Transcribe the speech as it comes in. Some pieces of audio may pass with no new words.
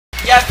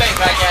got faith,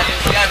 right, Captain?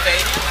 You got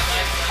faith.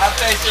 Have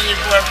faith in your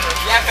boyfriend.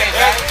 You got faith,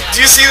 right?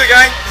 Do you see the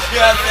guy? You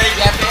got faith.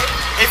 You got faith.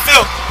 Hey Phil.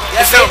 You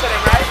got faith in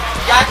him, right?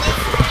 You got this?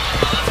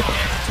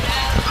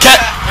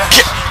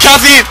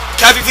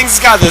 Kathy thinks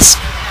he's got this.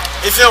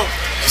 Hey Phil,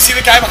 you see the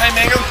guy behind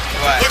Mango?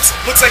 What?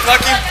 Looks like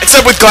Lucky,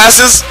 except with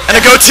glasses and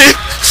a goatee.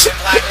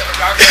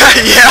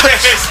 Yeah,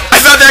 I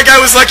thought that guy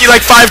was Lucky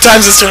like 5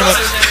 times this tournament.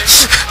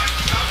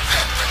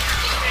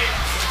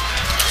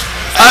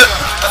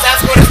 But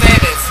that's what his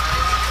name is.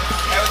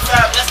 Hey, what's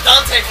up? That's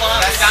Dante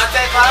Fox. That's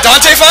Dante Fox?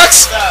 Dante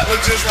Fox?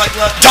 Look just like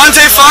Lucky.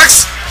 Dante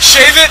Fox?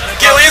 Shave it,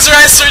 get laser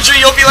eye surgery,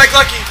 you'll be like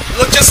Lucky.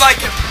 Look just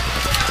like him.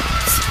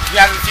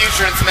 You have a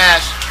future in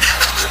Smash.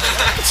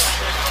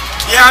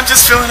 Yeah, I'm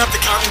just filling up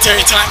the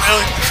commentary time,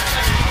 really.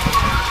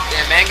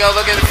 Yeah, Mango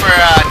looking for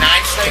 9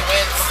 straight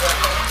wins.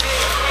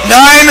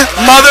 9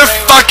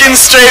 motherfucking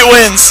straight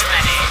wins.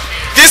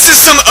 This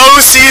is some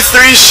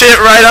OC3 shit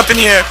right up in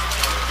here.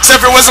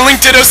 Except for it wasn't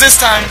Link Dittos this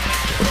time.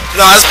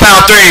 No, that's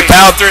pound 3.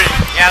 Pound 3.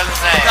 Yeah, I was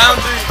gonna say.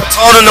 Pound 3. It's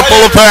holding the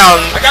full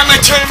pound. I got my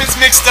tournaments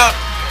mixed up.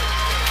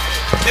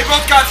 They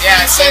both got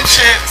same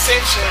shit.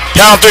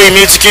 Pound 3,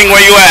 Music King,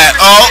 where you at?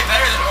 Oh.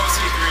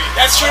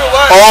 That's true, it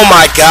was. Oh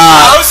my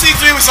god.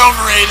 OC3 was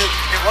overrated.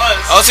 It was.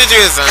 OC3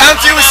 is Pound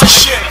 3 was the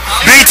shit.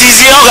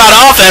 BTZO got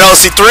off that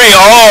OC3.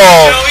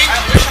 Oh.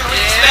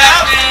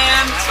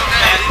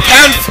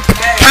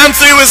 Pound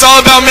 3 was all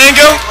about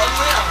Mango.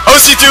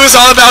 OC3 was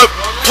all about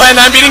Plan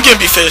 9 beating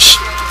Gimpy Fish.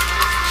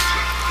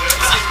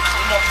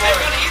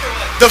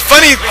 The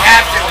funny... We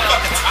have to.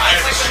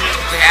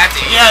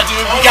 Yeah,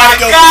 dude, we gotta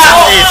go.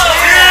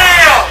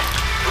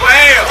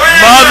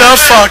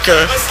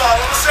 Motherfucker.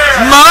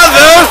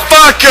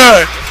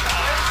 Motherfucker.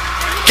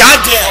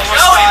 Goddamn.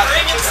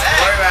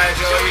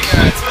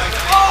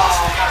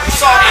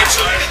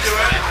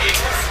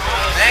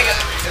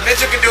 If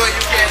Mitchell can do it,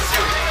 you can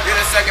too. You're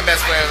the second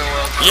best player in the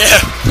world. Yeah.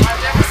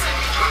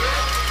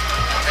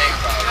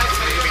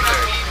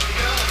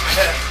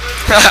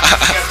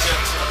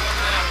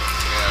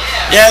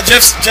 Yeah,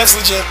 Jeff's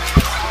legit.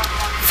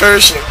 For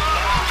sure.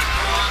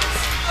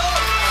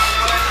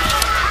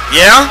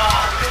 Yeah?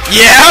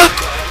 Yeah?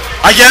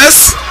 I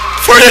guess?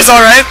 4 days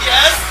alright?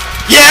 Yes.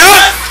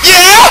 Yeah?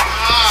 Yeah?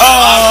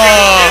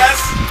 Oh.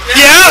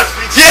 Yeah?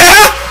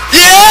 Yeah?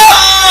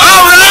 Yeah?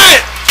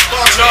 Alright!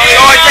 Go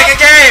and take a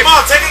game.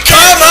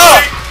 Come on!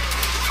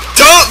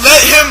 Don't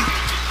let him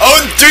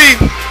own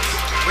 3.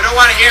 We don't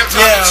want to hear him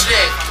talking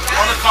shit.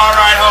 On the car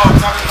ride home,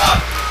 talking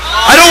about.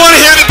 I don't want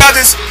to hear about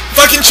this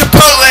fucking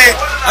Chipotle.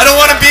 I don't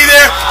want to be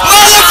there.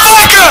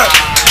 Motherfucker!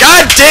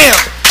 God damn.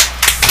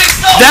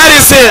 That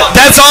is it.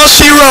 That's all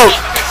she wrote.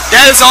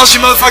 That is all she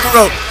motherfucking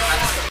wrote.